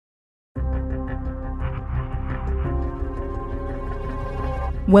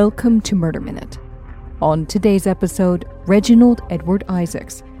Welcome to Murder Minute. On today's episode, Reginald Edward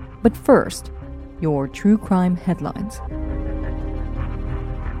Isaacs. But first, your true crime headlines.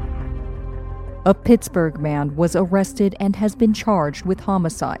 A Pittsburgh man was arrested and has been charged with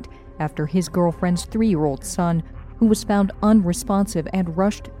homicide after his girlfriend's 3-year-old son, who was found unresponsive and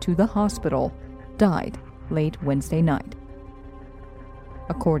rushed to the hospital, died late Wednesday night.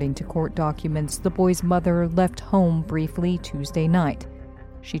 According to court documents, the boy's mother left home briefly Tuesday night.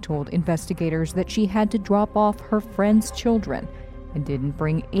 She told investigators that she had to drop off her friend's children and didn't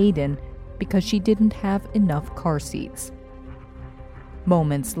bring Aiden because she didn't have enough car seats.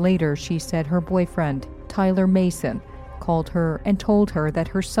 Moments later, she said her boyfriend, Tyler Mason, called her and told her that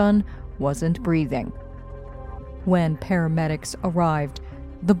her son wasn't breathing. When paramedics arrived,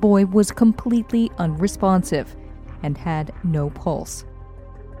 the boy was completely unresponsive and had no pulse.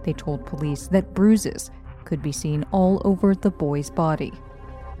 They told police that bruises could be seen all over the boy's body.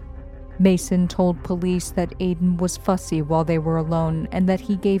 Mason told police that Aiden was fussy while they were alone and that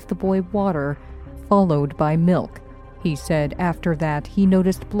he gave the boy water, followed by milk. He said after that he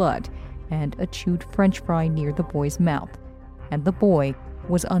noticed blood and a chewed French fry near the boy's mouth, and the boy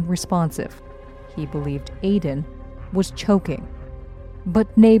was unresponsive. He believed Aiden was choking.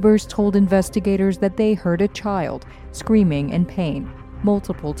 But neighbors told investigators that they heard a child screaming in pain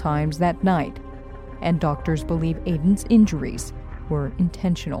multiple times that night, and doctors believe Aiden's injuries were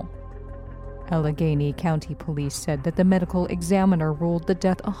intentional. Allegheny County Police said that the medical examiner ruled the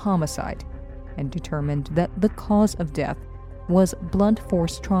death a homicide and determined that the cause of death was blunt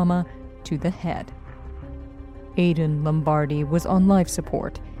force trauma to the head. Aiden Lombardi was on life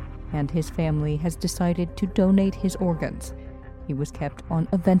support, and his family has decided to donate his organs. He was kept on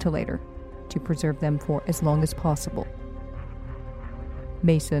a ventilator to preserve them for as long as possible.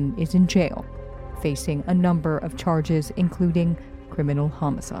 Mason is in jail, facing a number of charges, including criminal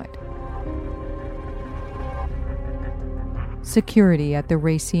homicide. Security at the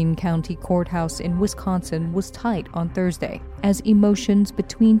Racine County Courthouse in Wisconsin was tight on Thursday as emotions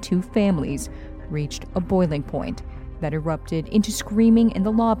between two families reached a boiling point that erupted into screaming in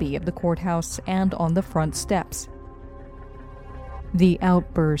the lobby of the courthouse and on the front steps. The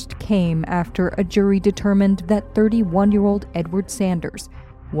outburst came after a jury determined that 31-year-old Edward Sanders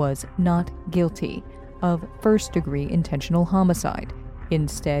was not guilty of first-degree intentional homicide,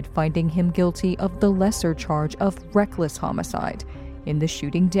 instead finding him guilty of the lesser charge of reckless homicide in the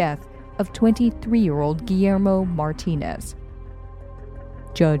shooting death of 23-year-old Guillermo Martinez.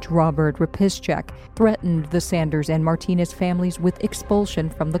 Judge Robert Rapiszczak threatened the Sanders and Martinez families with expulsion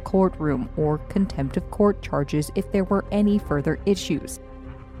from the courtroom or contempt of court charges if there were any further issues.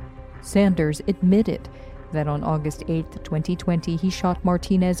 Sanders admitted that on August 8, 2020, he shot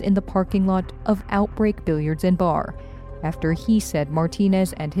Martinez in the parking lot of Outbreak Billiards and Bar after he said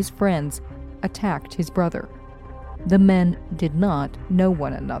Martinez and his friends attacked his brother. The men did not know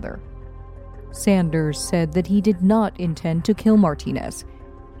one another. Sanders said that he did not intend to kill Martinez.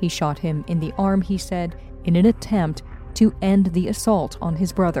 He shot him in the arm, he said, in an attempt to end the assault on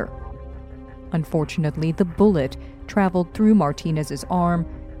his brother. Unfortunately, the bullet traveled through Martinez's arm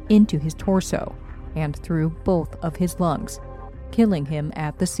into his torso and through both of his lungs, killing him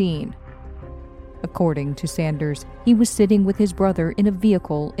at the scene. According to Sanders, he was sitting with his brother in a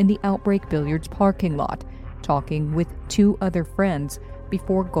vehicle in the Outbreak Billiards parking lot, talking with 2 other friends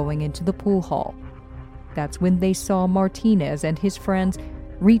before going into the pool hall. That's when they saw Martinez and his friends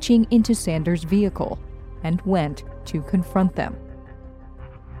reaching into Sanders' vehicle and went to confront them.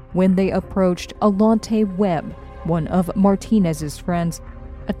 When they approached, Alante Webb, one of Martinez's friends,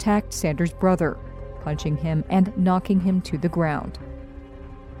 attacked Sanders' brother, punching him and knocking him to the ground.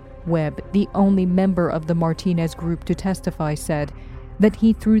 Webb, the only member of the Martinez group to testify, said that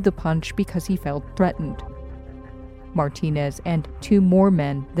he threw the punch because he felt threatened. Martinez and 2 more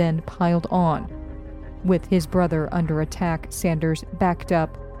men then piled on. With his brother under attack, Sanders backed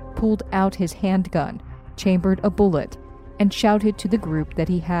up, pulled out his handgun, chambered a bullet, and shouted to the group that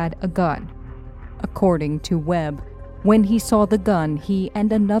he had a gun. According to Webb, when he saw the gun, he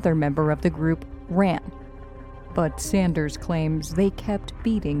and another member of the group ran. But Sanders claims they kept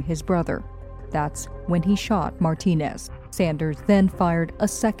beating his brother. That's when he shot Martinez. Sanders then fired a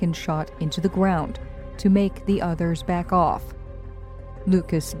second shot into the ground to make the others back off.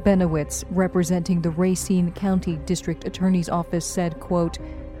 Lucas Benowitz, representing the Racine County District Attorney's Office, said, quote,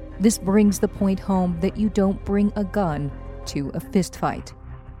 "This brings the point home that you don't bring a gun to a fistfight.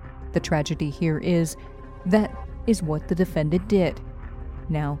 The tragedy here is that is what the defendant did.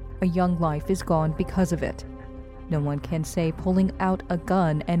 Now, a young life is gone because of it. No one can say pulling out a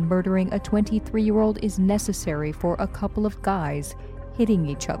gun and murdering a 23-year-old is necessary for a couple of guys hitting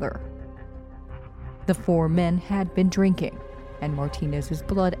each other. The 4 men had been drinking, and Martinez's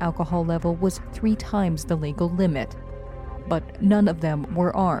blood alcohol level was 3 times the legal limit, but none of them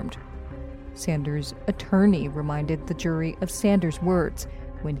were armed. Sanders' attorney reminded the jury of Sanders' words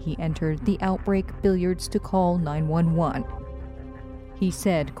when he entered the Outbreak Billiards to call 911. He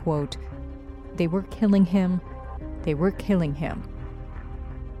said, quote, "They were killing him. They were killing him."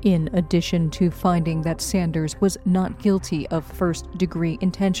 In addition to finding that Sanders was not guilty of first-degree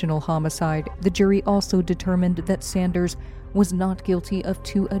intentional homicide, the jury also determined that Sanders was not guilty of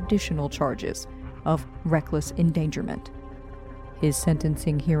 2 additional charges of reckless endangerment. His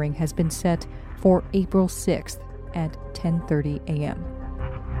sentencing hearing has been set for April 6th at 10:30 a.m.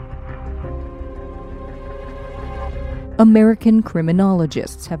 American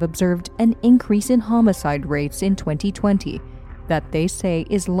criminologists have observed an increase in homicide rates in 2020 that they say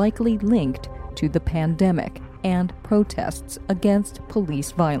is likely linked to the pandemic and protests against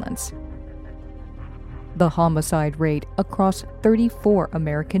police violence. The homicide rate across 34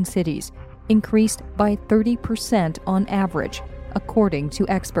 American cities increased by 30% on average, according to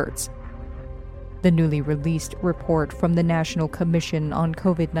experts. The newly released report from the National Commission on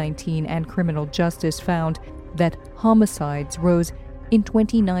COVID-19 and Criminal Justice found that homicides rose in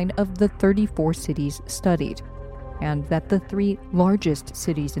 29 of the 34 cities studied, and that the 3 largest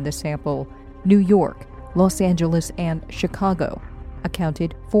cities in the sample, New York, Los Angeles, and Chicago,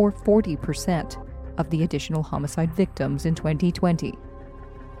 accounted for 40% of the additional homicide victims in 2020.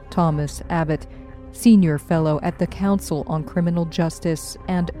 Thomas Abbott, senior fellow at the Council on Criminal Justice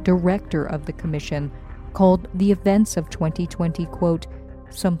and director of the commission, called the events of 2020, quote,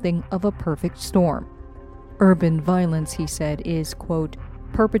 "something of a perfect storm." Urban violence, he said, is, quote,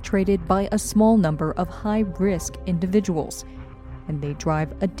 "perpetrated by a small number of high-risk individuals, and they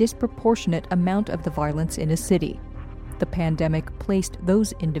drive a disproportionate amount of the violence in a city. The pandemic placed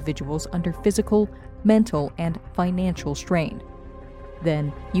those individuals under physical, mental, and financial strain.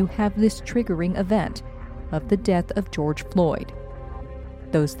 Then you have this triggering event of the death of George Floyd.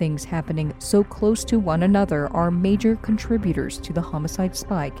 Those things happening so close to one another are major contributors to the homicide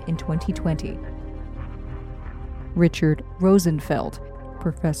spike in 2020. Richard Rosenfeld,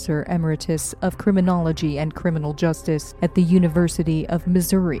 Professor Emeritus of Criminology and Criminal Justice at the University of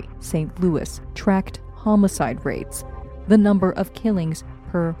Missouri, St. Louis, tracked homicide rates, the number of killings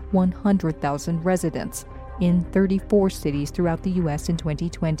per 100,000 residents, in 34 cities throughout the U.S. in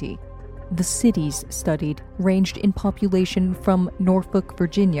 2020. The cities studied ranged in population from Norfolk,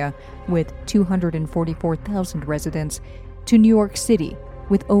 Virginia, with 244,000 residents, to New York City,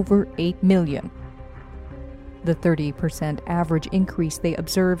 with over 8 million. The 30% average increase they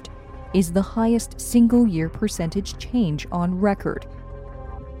observed is the highest single-year percentage change on record,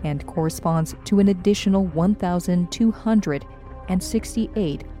 and corresponds to an additional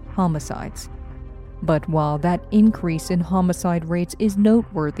 1,268 homicides. But while that increase in homicide rates is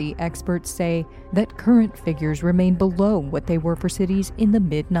noteworthy, experts say that current figures remain below what they were for cities in the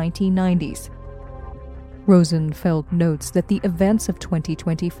mid-1990s. Rosenfeld notes that the events of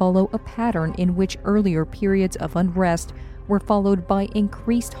 2020 follow a pattern in which earlier periods of unrest were followed by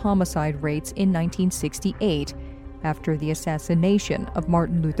increased homicide rates in 1968 after the assassination of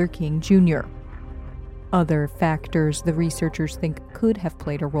Martin Luther King Jr. Other factors the researchers think could have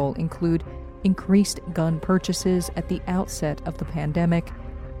played a role include increased gun purchases at the outset of the pandemic,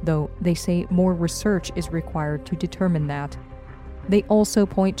 though they say more research is required to determine that. They also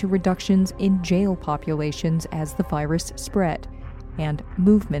point to reductions in jail populations as the virus spread, and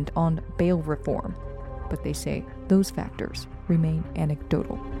movement on bail reform, but they say those factors remain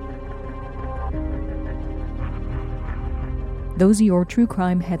anecdotal. Those are your true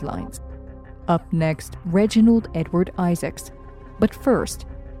crime headlines. Up next, Reginald Edward Isaacs. But first,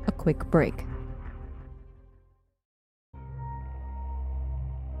 a quick break.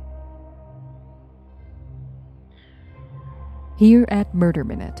 Here at Murder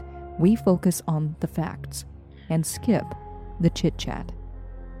Minute, we focus on the facts and skip the chit-chat.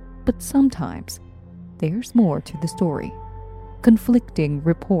 But sometimes, there's more to the story. Conflicting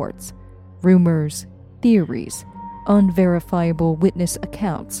reports, rumors, theories, unverifiable witness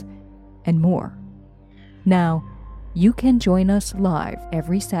accounts, and more. Now, you can join us live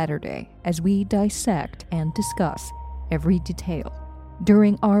every Saturday as we dissect and discuss every detail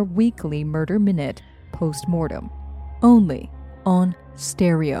during our weekly Murder Minute post-mortem, only on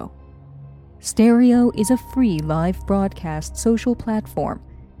Stereo. Stereo is a free live broadcast social platform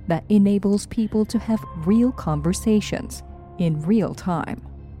that enables people to have real conversations in real time.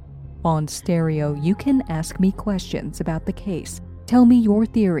 On Stereo, you can ask me questions about the case, tell me your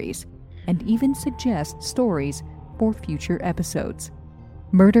theories, and even suggest stories for future episodes.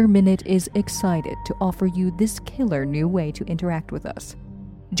 Murder Minute is excited to offer you this killer new way to interact with us.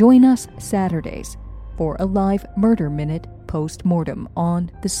 Join us Saturdays for a live Murder Minute post-mortem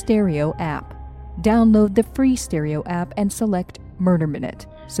on the Stereo app. Download the free Stereo app and select Murder Minute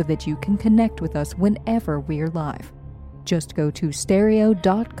so that you can connect with us whenever we're live. Just go to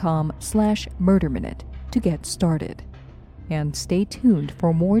stereo.com/murderminute to get started. And stay tuned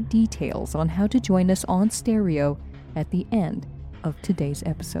for more details on how to join us on Stereo at the end of today's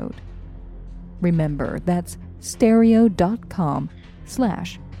episode. Remember, that's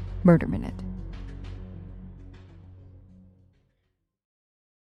stereo.com/murderminute.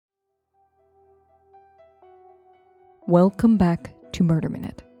 Welcome back to Murder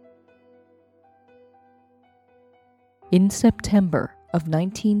Minute. In September of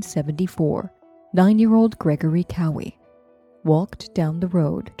 1974, 9-year-old Gregory Cowie walked down the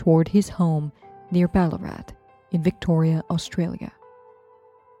road toward his home near Ballarat in Victoria, Australia.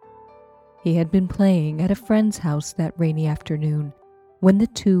 He had been playing at a friend's house that rainy afternoon when the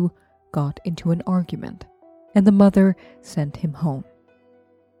two got into an argument, and the mother sent him home.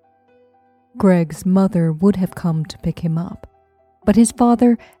 Greg's mother would have come to pick him up, but his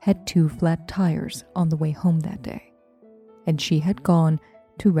father had 2 flat tires on the way home that day, and she had gone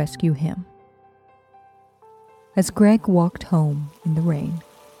to rescue him. As Greg walked home in the rain,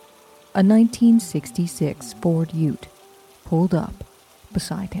 a 1966 Ford Ute pulled up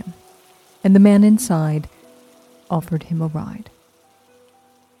beside him, and the man inside offered him a ride.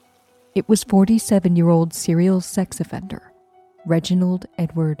 It was 47-year-old serial sex offender Reginald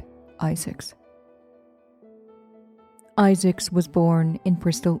Edward Isaacs. Isaacs was born in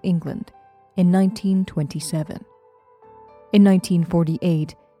Bristol, England, in 1927. In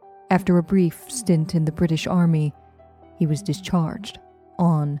 1948, after a brief stint in the British Army, he was discharged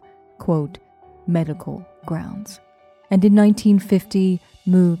on, quote, medical grounds, and in 1950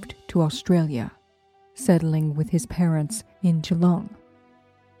 moved to Australia, settling with his parents in Geelong.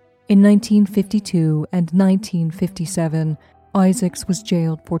 In 1952 and 1957, Isaacs was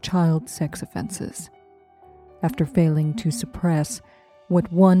jailed for child sex offenses after failing to suppress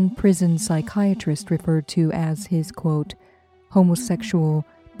what one prison psychiatrist referred to as his, quote, homosexual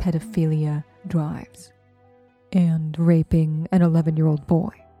pedophilia drives, and raping an 11-year-old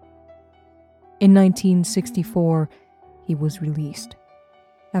boy. In 1964, he was released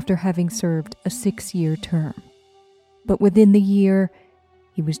after having served a 6-year term, but within the year,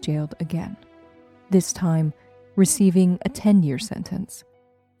 he was jailed again, this time receiving a 10-year sentence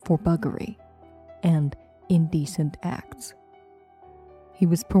for buggery and indecent acts. He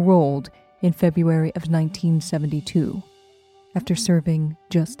was paroled in February of 1972 after serving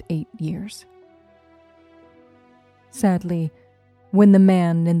just 8 years. Sadly, when the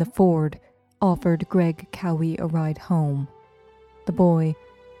man in the Ford offered Greg Cowie a ride home, the boy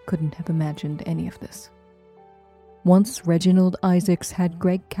couldn't have imagined any of this. Once Reginald Isaacs had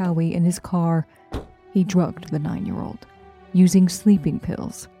Greg Cowie in his car, he drugged the 9-year-old, using sleeping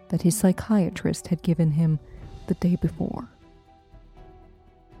pills that his psychiatrist had given him the day before.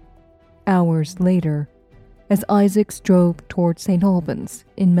 Hours later, as Isaacs drove toward St. Albans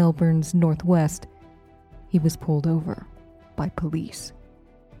in Melbourne's northwest, he was pulled over by police.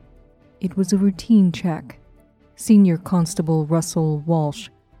 It was a routine check. Senior Constable Russell Walsh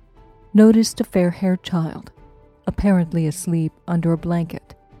noticed a fair-haired child, apparently asleep under a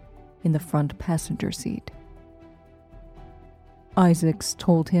blanket, in the front passenger seat. Isaacs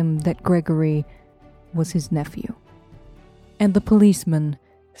told him that Gregory was his nephew, and the policeman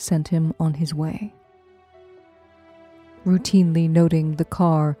sent him on his way, routinely noting the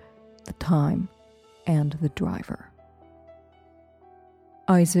car, the time, and the driver.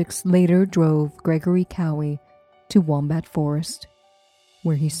 Isaacs later drove Gregory Cowie to Wombat Forest,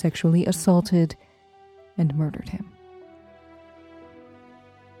 where he sexually assaulted and murdered him.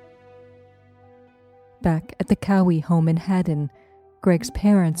 Back at the Cowie home in Haddon, Greg's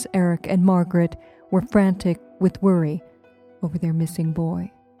parents, Eric and Margaret, were frantic with worry over their missing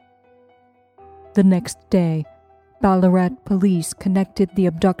boy. The next day, Ballarat police connected the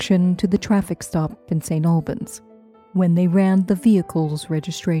abduction to the traffic stop in St. Albans when they ran the vehicle's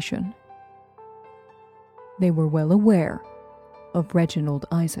registration. They were well aware of Reginald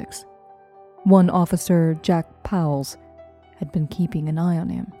Isaacs. One officer, Jack Powles, had been keeping an eye on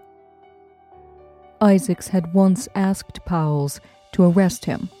him. Isaacs had once asked Powles to arrest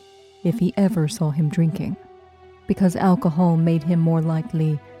him if he ever saw him drinking, because alcohol made him more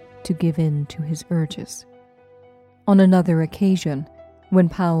likely to give in to his urges. On another occasion, when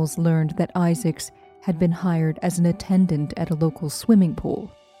Powles learned that Isaacs had been hired as an attendant at a local swimming pool,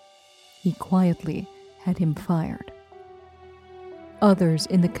 he quietly had him fired. Others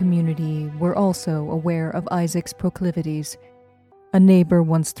in the community were also aware of Isaac's proclivities. A neighbor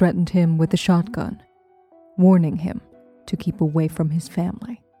once threatened him with a shotgun, warning him to keep away from his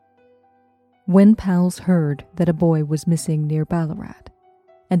family. When pals heard that a boy was missing near Ballarat,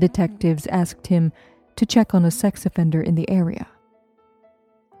 and detectives asked him to check on a sex offender in the area,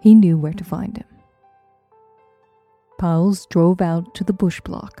 he knew where to find him. Pals drove out to the bush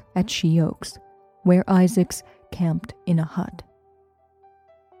block at She Oaks, where Isaacs camped in a hut.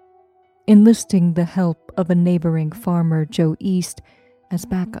 Enlisting the help of a neighboring farmer, Joe East, as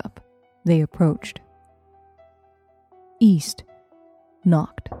backup, they approached. East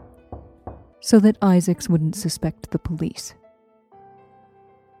knocked, so that Isaacs wouldn't suspect the police.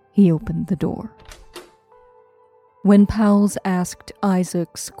 He opened the door. When pals asked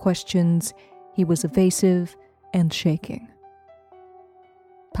Isaacs questions, he was evasive and shaking.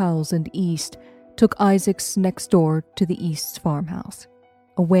 Pals and East took Isaacs next door to the East's farmhouse,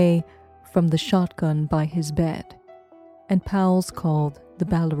 away from the shotgun by his bed, and pals called the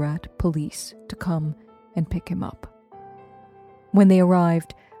Ballarat police to come and pick him up. When they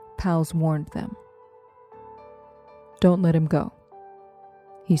arrived, pals warned them. "Don't let him go,"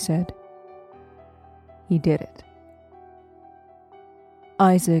 he said. He did it.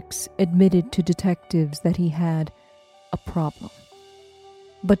 Isaacs admitted to detectives that he had a problem,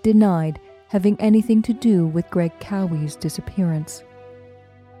 but denied having anything to do with Greg Cowie's disappearance.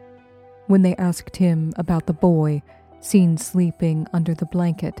 When they asked him about the boy seen sleeping under the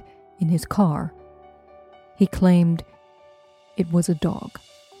blanket in his car, he claimed it was a dog.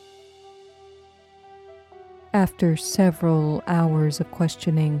 After several hours of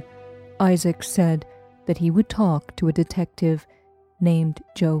questioning, Isaac said that he would talk to a detective named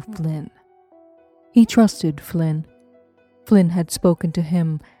Joe Flynn. He trusted Flynn. Flynn had spoken to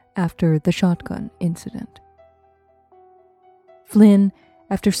him after the shotgun incident. Flynn,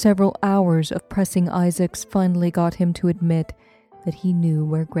 after several hours of pressing Isaacs, finally got him to admit that he knew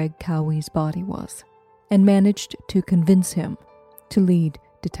where Greg Cowie's body was, and managed to convince him to lead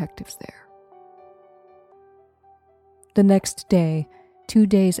detectives there. The next day, 2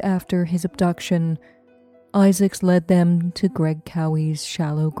 days after his abduction, Isaacs led them to Greg Cowie's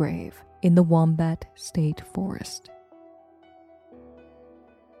shallow grave in the Wombat State Forest.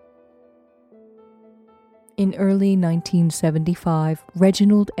 In early 1975,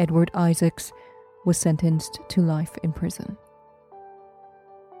 Reginald Edward Isaacs was sentenced to life in prison.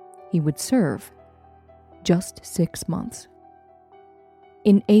 He would serve just 6 months.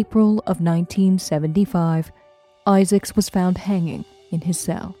 In April of 1975, Isaacs was found hanging in his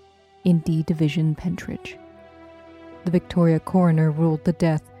cell in D Division, Pentridge. The Victoria coroner ruled the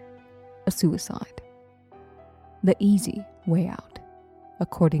death a suicide. The easy way out,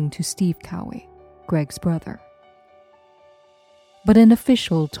 according to Steve Cowie, Greg's brother. But an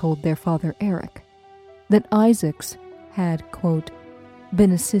official told their father Eric that Isaacs had, quote,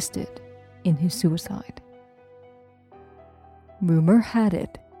 been assisted in his suicide. Rumor had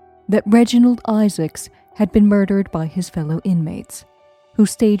it that Reginald Isaacs had been murdered by his fellow inmates, who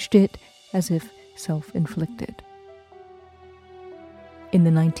staged it as if self-inflicted. In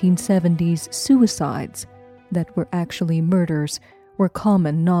the 1970s, suicides that were actually murders were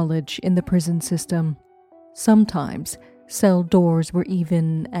common knowledge in the prison system. Sometimes, cell doors were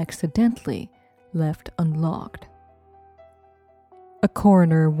even accidentally left unlocked. A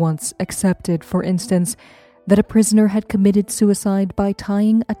coroner once accepted, for instance, that a prisoner had committed suicide by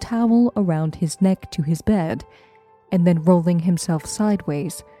tying a towel around his neck to his bed and then rolling himself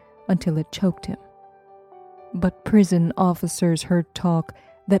sideways until it choked him. But prison officers heard talk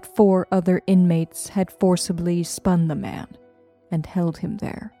that 4 other inmates had forcibly spun the man and held him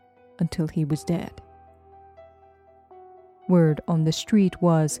there until he was dead. Word on the street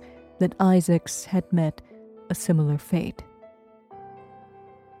was that Isaacs had met a similar fate.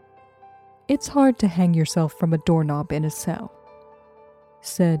 "It's hard to hang yourself from a doorknob in a cell,"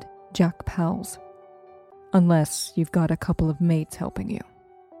 said Jack Powles, "unless you've got a couple of mates helping you."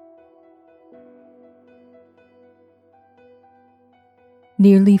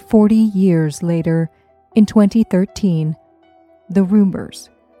 Nearly 40 years later, in 2013, the rumors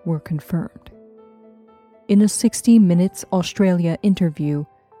were confirmed. In a 60 Minutes Australia interview,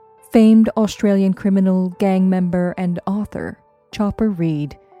 famed Australian criminal, gang member, and author Chopper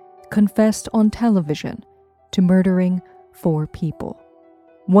Read confessed on television to murdering 4 people,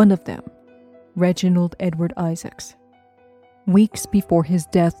 one of them Reginald Edward Isaacs. Weeks before his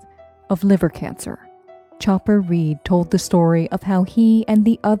death of liver cancer, Chopper Read told the story of how he and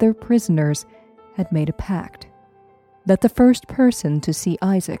the other prisoners had made a pact that the first person to see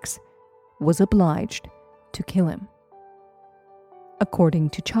Isaacs was obliged to kill him. according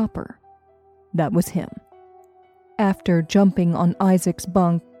to Chopper. That was him. After jumping on Isaac's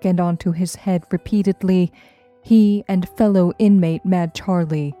bunk and onto his head repeatedly, he and fellow inmate Mad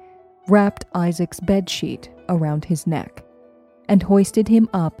Charlie wrapped Isaac's bedsheet around his neck and hoisted him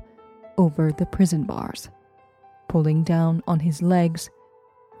up over the prison bars, pulling down on his legs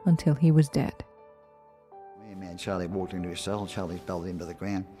until he was dead. Me and Mad Charlie walked into his cell. Charlie's belted him to the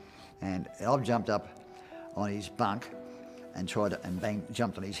ground, and I've jumped up on his bunk and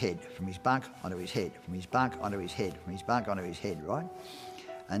jumped on his head, from his bunk onto his head, from his bunk onto his head, from his bunk onto his head, right?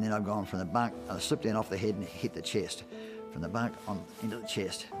 And then I've gone from the bunk, I slipped down off the head and hit the chest. From the bunk on into the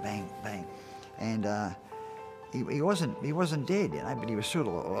chest, bang, bang. And he wasn't dead, but he was sort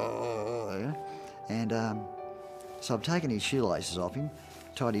of, and so I've taken his shoelaces off him,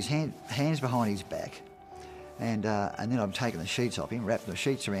 tied his hands behind his back, and then I've taken the sheets off him, wrapped the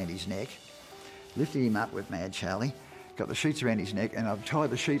sheets around his neck, lifted him up with Mad Charlie, got the sheets around his neck, and I've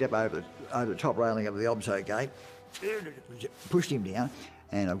tied the sheet up over the top railing of the OBSO gate, pushed him down,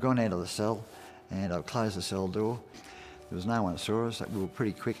 and I've gone out of the cell, and I've closed the cell door. There was no one saw us. We were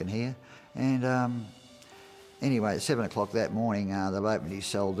pretty quick in here. And anyway, at 7 o'clock that morning, they've opened his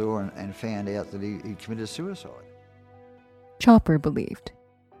cell door and found out that he committed suicide. Chopper believed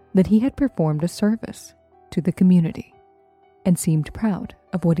that he had performed a service to the community and seemed proud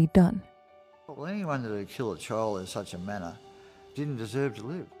of what he'd done. Well, anyone that would kill a child in such a manner didn't deserve to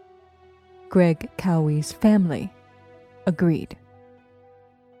live. Greg Cowie's family agreed.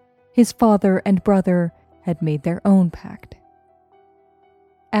 His father and brother had made their own pact.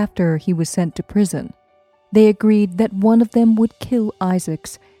 After he was sent to prison, they agreed that one of them would kill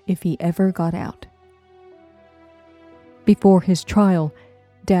Isaacs if he ever got out. Before his trial,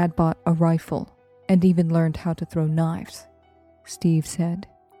 Dad bought a rifle and even learned how to throw knives, Steve said.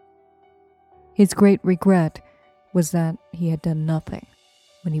 His great regret was that he had done nothing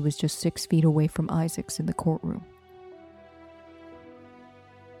when he was just 6 feet away from Isaacs in the courtroom.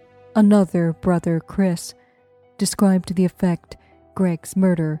 Another brother, Chris, described the effect Greg's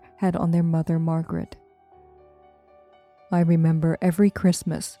murder had on their mother, Margaret. I remember every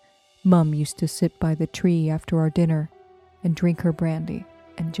Christmas, Mum used to sit by the tree after our dinner and drink her brandy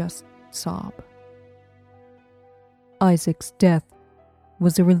and just sob. Isaac's death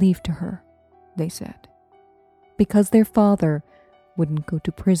was a relief to her, they said, because their father wouldn't go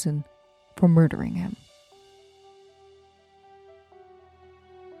to prison for murdering him.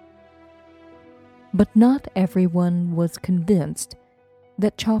 But not everyone was convinced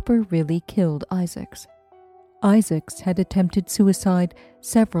that Chopper really killed Isaacs. Isaacs had attempted suicide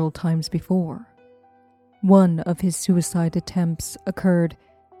several times before. One of his suicide attempts occurred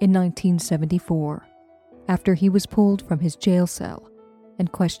in 1974, after he was pulled from his jail cell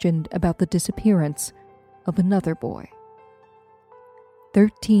and questioned about the disappearance of another boy,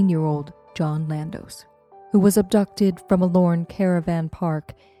 13-year-old John Landos, who was abducted from a Lorne caravan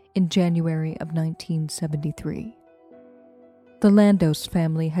park in January of 1973. The Landos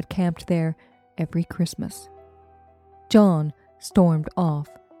family had camped there every Christmas. John stormed off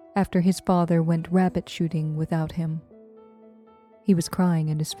after his father went rabbit shooting without him. He was crying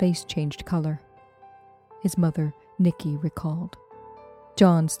and his face changed color. His mother, Nikki, recalled.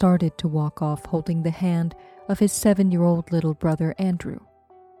 John started to walk off holding the hand of his 7-year-old little brother, Andrew.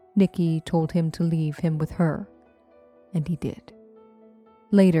 Nikki told him to leave him with her, and he did.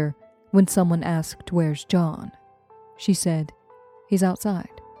 Later, when someone asked, "Where's John?" she said, "He's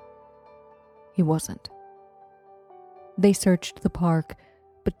outside." He wasn't. They searched the park,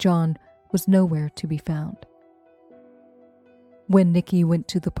 but John was nowhere to be found. When Nikki went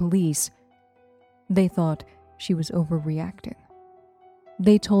to the police, they thought she was overreacting.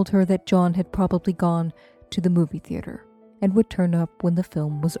 They told her that John had probably gone to the movie theater and would turn up when the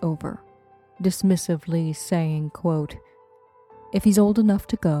film was over, dismissively saying, quote, "If he's old enough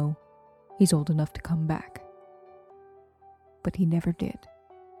to go, he's old enough to come back." But he never did.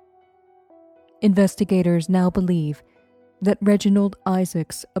 Investigators now believe that Reginald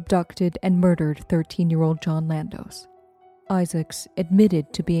Isaacs abducted and murdered 13-year-old John Landos. Isaacs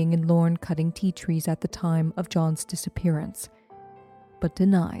admitted to being in Lorne cutting tea trees at the time of John's disappearance, but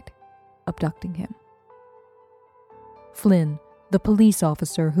denied abducting him. Flynn, the police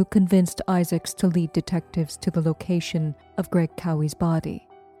officer who convinced Isaacs to lead detectives to the location of Greg Cowie's body,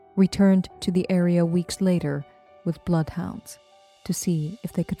 returned to the area weeks later with bloodhounds to see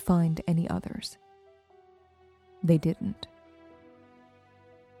if they could find any others. They didn't.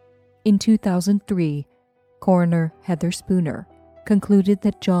 In 2003, coroner Heather Spooner concluded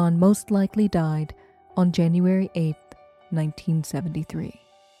that John most likely died on January 8, 1973.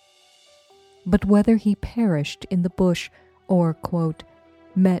 But whether he perished in the bush or, quote,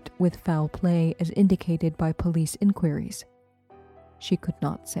 met with foul play as indicated by police inquiries? She could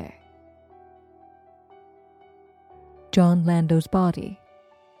not say. John Lando's body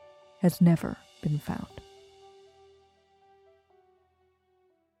has never been found.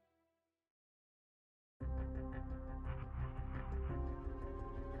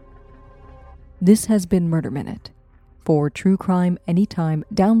 This has been Murder Minute. For true crime anytime,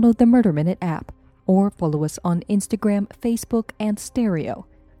 download the Murder Minute app or follow us on Instagram, Facebook, and Stereo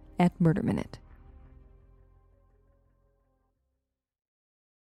at Murder Minute.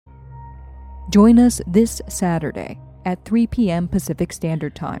 Join us this Saturday at 3 p.m. Pacific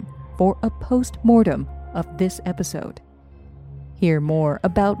Standard Time for a post-mortem of this episode. Hear more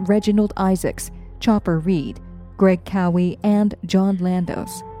about Reginald Isaacs, Chopper Read, Greg Cowie, and John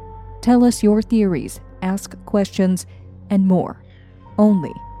Landos. Tell us your theories, ask questions, and more,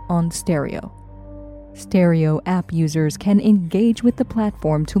 only on Stereo. Stereo app users can engage with the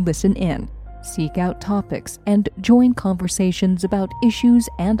platform to listen in, seek out topics, and join conversations about issues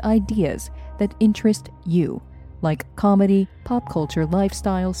and ideas that interest you, like comedy, pop culture,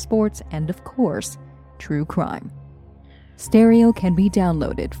 lifestyle, sports, and of course, true crime. Stereo can be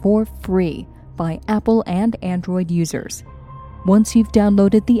downloaded for free by Apple and Android users. Once you've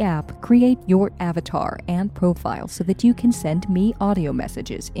downloaded the app, create your avatar and profile so that you can send me audio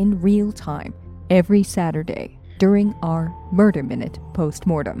messages in real time every Saturday during our Murder Minute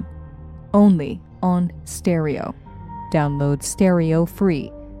postmortem. Only on Stereo. Download Stereo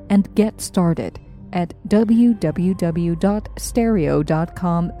free and get started at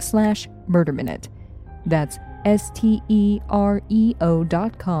www.stereo.com/murderminute. That's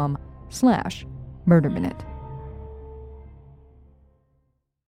STEREO.com/murderminute.